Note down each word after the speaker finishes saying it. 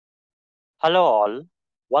Hello all,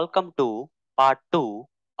 welcome to part 2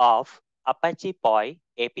 of Apache POI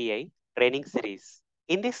API training series.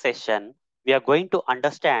 In this session, we are going to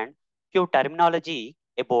understand few terminology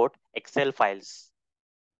about Excel files.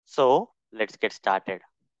 So let's get started.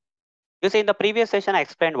 You see, in the previous session, I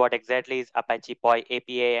explained what exactly is Apache POI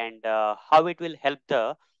API and how it will help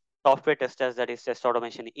the software testers, that is test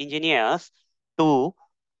automation engineers, to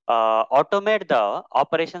automate the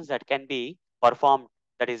operations that can be performed,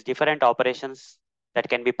 that is different operations that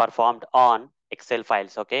can be performed on Excel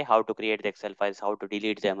files. Okay, how to create the Excel files, how to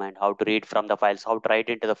delete them, and how to read from the files, how to write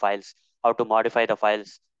into the files, how to modify the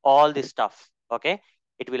files, all this stuff. Okay,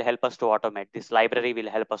 it will help us to automate. This library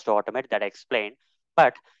will help us to automate, that I explained.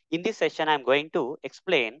 But in this session, I'm going to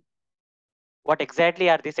explain what exactly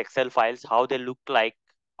are these Excel files, how they look like,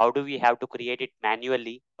 how do we have to create it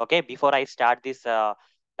manually. Okay, before I start this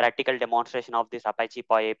practical demonstration of this Apache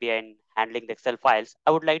POI API and handling the Excel files,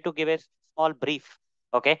 I would like to give a small brief,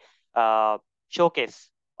 okay, uh, showcase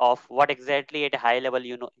of what exactly at a high level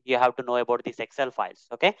you have to know about these Excel files.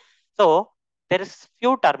 Okay, so there is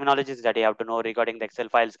few terminologies that you have to know regarding the Excel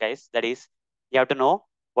files, guys. That is, you have to know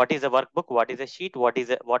what is a workbook, what is a sheet, what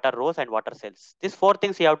are rows, and what are cells. These four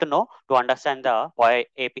things you have to know to understand the POI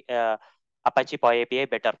API, Apache POI API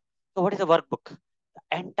better. So what is a workbook?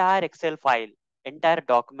 The entire Excel file, entire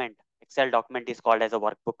document, Excel document is called as a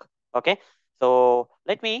workbook. Okay. So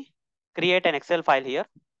let me create an Excel file here.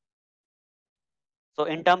 So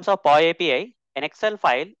in terms of POI API, an Excel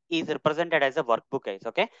file is represented as a workbook, guys.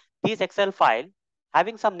 Okay. This Excel file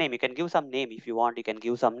having some name, you can give some name if you want, you can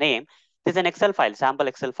give some name. This is an Excel file, sample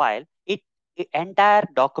Excel file. It entire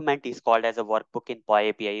document is called as a workbook in POI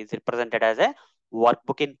API, is represented as a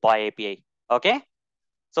workbook in POI API. Okay.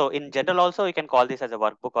 So in general also, you can call this as a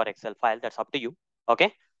workbook or Excel file. That's up to you.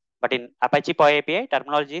 Okay. But in Apache POI API,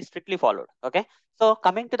 terminology is strictly followed. Okay. So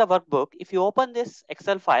coming to the workbook, if you open this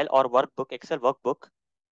Excel file or workbook, Excel workbook,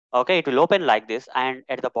 okay, it will open like this. And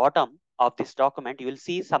at the bottom of this document, you will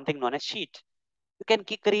see something known as sheet. You can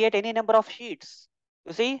create any number of sheets.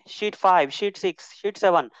 You see, sheet 5, sheet 6, sheet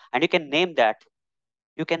 7, and you can name that.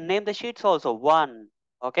 You can name the sheets also. One,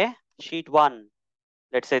 okay, sheet 1.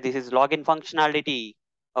 Let's say this is login functionality.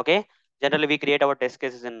 Okay, generally we create our test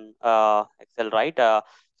cases in Excel, right?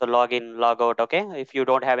 So login, logout. Okay, if you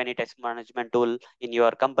don't have any test management tool in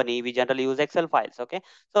your company, we generally use Excel files. Okay,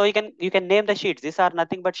 so you can name the sheets. These are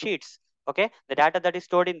nothing but sheets. Okay, the data that is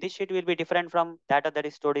stored in this sheet will be different from data that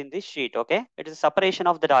is stored in this sheet. Okay, it is a separation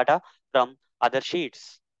of the data from other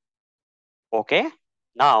sheets. Okay,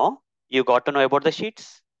 now you got to know about the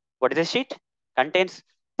sheets. What is a sheet? Contains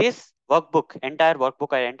this workbook, entire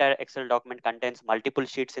workbook or entire Excel document contains multiple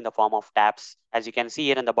sheets in the form of tabs. As you can see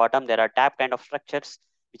here in the bottom, there are tab kind of structures,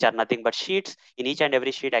 which are nothing but sheets. In each and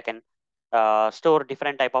every sheet, I can store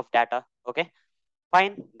different type of data. Okay,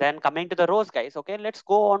 fine. Then coming to the rows, guys. Okay, let's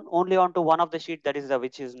go on only on to one of the sheet, that is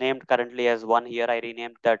which is named currently as one here. I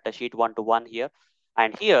renamed that sheet 1 to 1 here.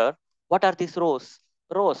 And here, what are these rows?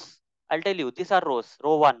 Rows. I'll tell you, these are rows.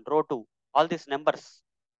 Row 1, row 2. All these numbers.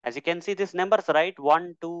 As you can see, these numbers, right?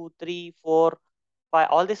 1, 2, 3, 4, 5.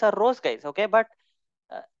 All these are rows, guys. Okay, but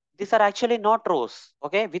uh, these are actually not rows.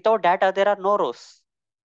 Okay, without data, there are no rows.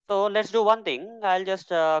 So let's do one thing. I'll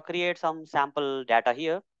just create some sample data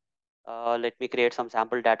here. Let me create some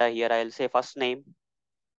sample data here. I'll say first name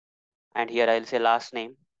and here I'll say last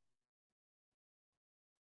name.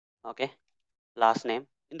 Okay, last name.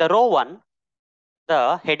 In the row 1,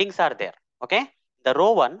 the headings are there. Okay, the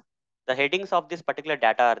row 1, the headings of this particular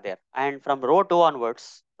data are there. And from row 2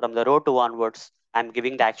 onwards, I'm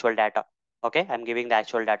giving the actual data. Okay, I'm giving the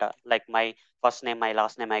actual data like my first name, my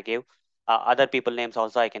last name I gave. Other people names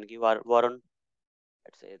also I can give, are Varun,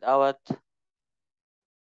 let's say Dawat,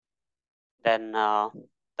 then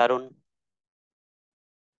Tarun,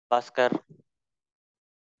 Bhaskar,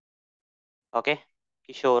 okay,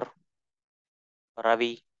 Kishore,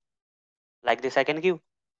 Ravi, like this I can give.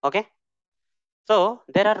 Okay, so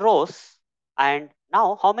there are rows, and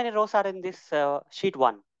now how many rows are in this sheet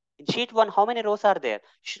 1? In sheet 1, how many rows are there?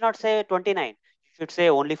 You should not say 29. You should say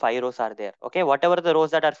only 5 rows are there. Okay, whatever the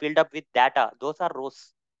rows that are filled up with data, those are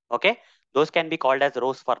rows. Okay, those can be called as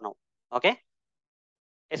rows for now. Okay,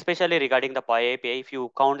 especially regarding the POI API, if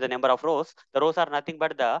you count the number of rows, the rows are nothing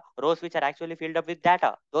but the rows which are actually filled up with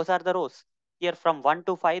data. Those are the rows. Here from 1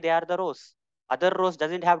 to 5, they are the rows. Other rows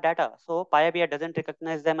doesn't have data. So POI API doesn't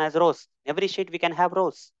recognize them as rows. Every sheet we can have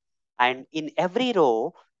rows. And in every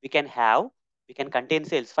row, we can contain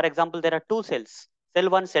cells. For example, there are two cells. Cell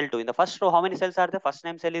 1, cell 2. In the first row, how many cells are there? First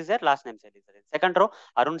name cell is there, last name cell is there. In second row,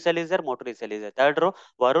 Arun cell is there, Motri cell is there. Third row,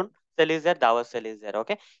 Varun cell is there, Dawat cell is there.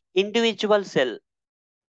 Okay. Individual cell,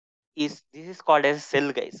 this is called as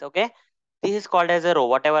cell, guys. Okay, this is called as a row.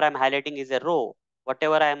 Whatever I'm highlighting is a row.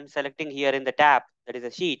 Whatever I'm selecting here in the tab, that is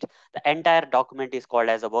a sheet. The entire document is called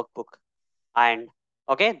as a workbook. And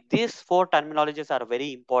okay, these four terminologies are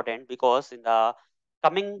very important because in the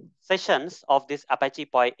coming sessions of this Apache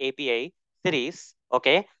POI API series,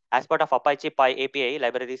 okay, as part of Apache POI API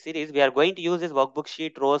library series, we are going to use this workbook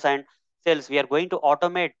sheet, rows, and cells. We are going to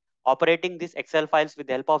automate operating these Excel files with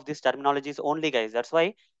the help of these terminologies only, guys. That's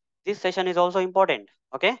why this session is also important.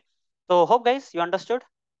 Okay, so hope guys you understood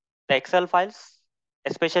the Excel files,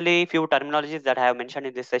 especially few terminologies that I have mentioned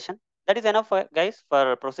in this session. That is enough, guys,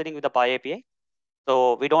 for proceeding with the POI API.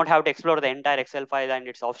 So we don't have to explore the entire Excel file and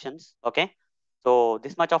its options. Okay. So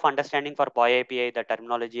this much of understanding for POI API, the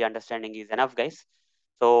terminology understanding is enough, guys.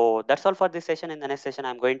 So that's all for this session. In the next session,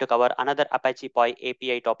 I'm going to cover another Apache POI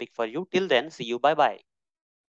API topic for you. Till then, see you. Bye bye.